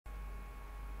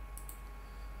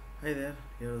Hi there,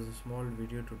 here is a small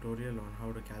video tutorial on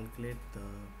how to calculate the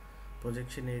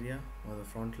projection area or the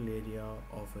frontal area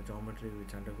of a geometry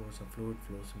which undergoes a fluid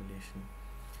flow simulation.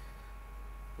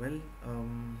 Well,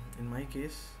 in my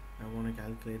case, I want to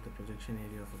calculate the projection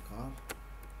area of a car,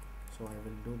 so I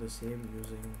will do the same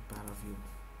using ParaView.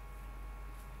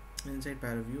 Inside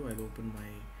ParaView, I'll open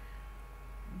my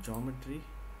geometry,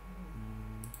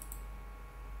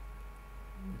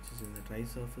 which is in the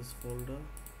tri-surface folder.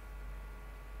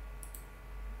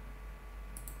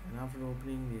 And after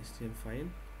opening the STL file,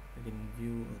 I can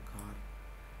view a car.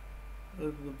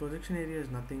 The projection area is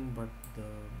nothing but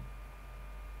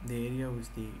the area which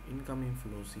the incoming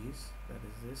flow sees, that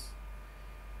is this,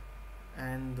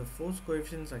 and the force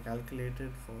coefficients are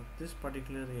calculated for this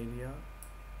particular area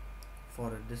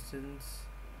for a distance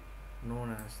known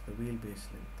as the wheelbase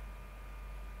length.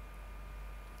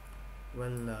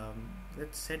 Well,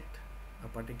 let's set a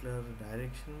particular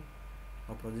direction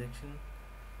or projection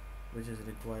which is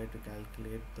required to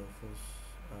calculate the force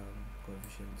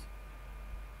coefficients.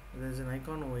 There is an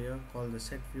icon over here called the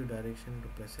set view direction to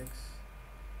plus x.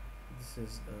 This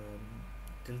is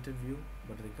tilted view,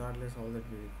 but regardless, all that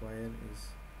we require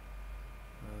is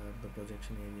the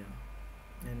projection area.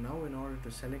 And now in order to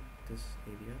select this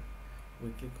area,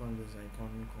 we click on this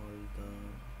icon called the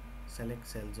select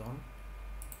cells on.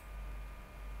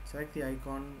 Select the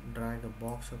icon, drag a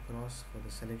box across for the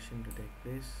selection to take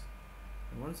place.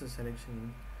 And once the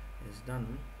selection is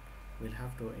done, we'll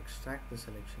have to extract the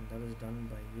selection. That is done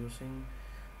by using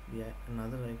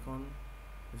another icon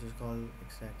which is called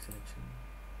extract selection,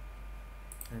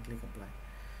 and click apply.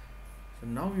 So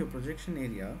now your projection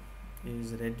area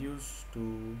is reduced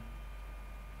to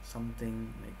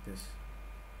something like this,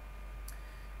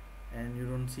 and you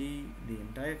don't see the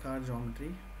entire car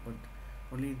geometry but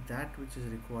only that which is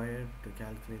required to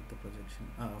calculate the projection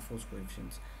force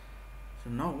coefficients. So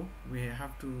now we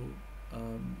have to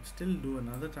still do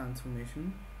another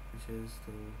transformation, which is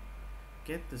to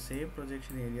get the same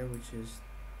projection area which is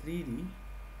 3D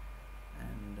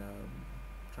and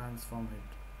transform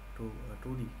it to a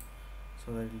 2D,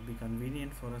 so that it will be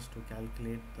convenient for us to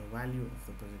calculate the value of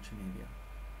the projection area.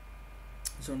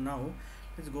 So now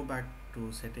let's go back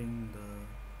to setting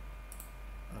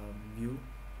the view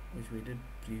which we did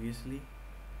previously,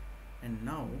 and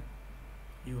now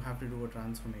you have to do a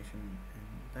transformation, and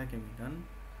that can be done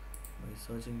by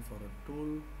searching for a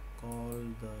tool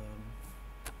called the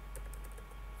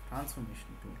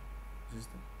transformation tool, which is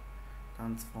the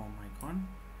transform icon,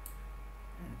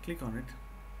 and click on it,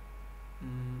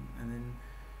 and then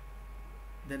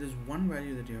there is one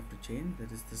value that you have to change,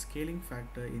 that is the scaling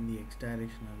factor in the x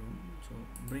direction alone. So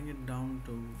bring it down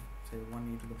to say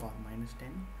 1 e to the power minus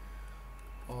 10,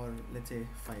 or let's say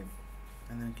 5,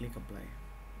 and then click apply,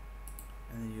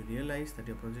 and then you realize that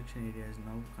your projection area is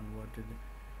now converted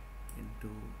into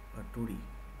a 2D.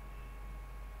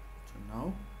 So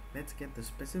now let's get the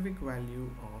specific value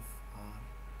of our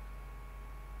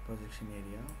projection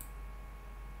area,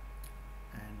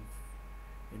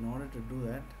 and in order to do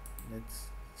that, let's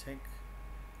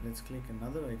click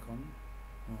another icon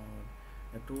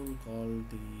or a tool called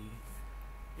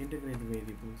the integrate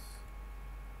variables.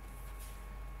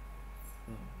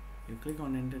 So you click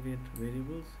on integrate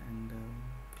variables and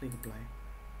click apply,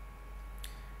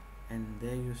 and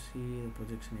there you see the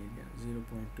projection area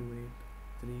 0.283107.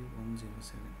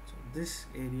 So this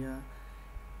area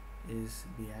is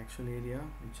the actual area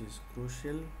which is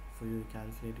crucial for you to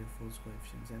calculate your force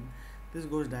coefficients, and this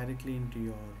goes directly into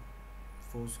your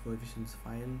force coefficients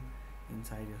file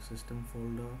inside your system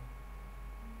folder,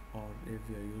 or if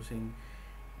you're using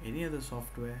any other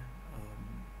software,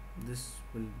 this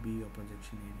will be your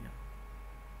projection area.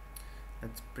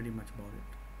 That's pretty much about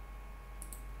it.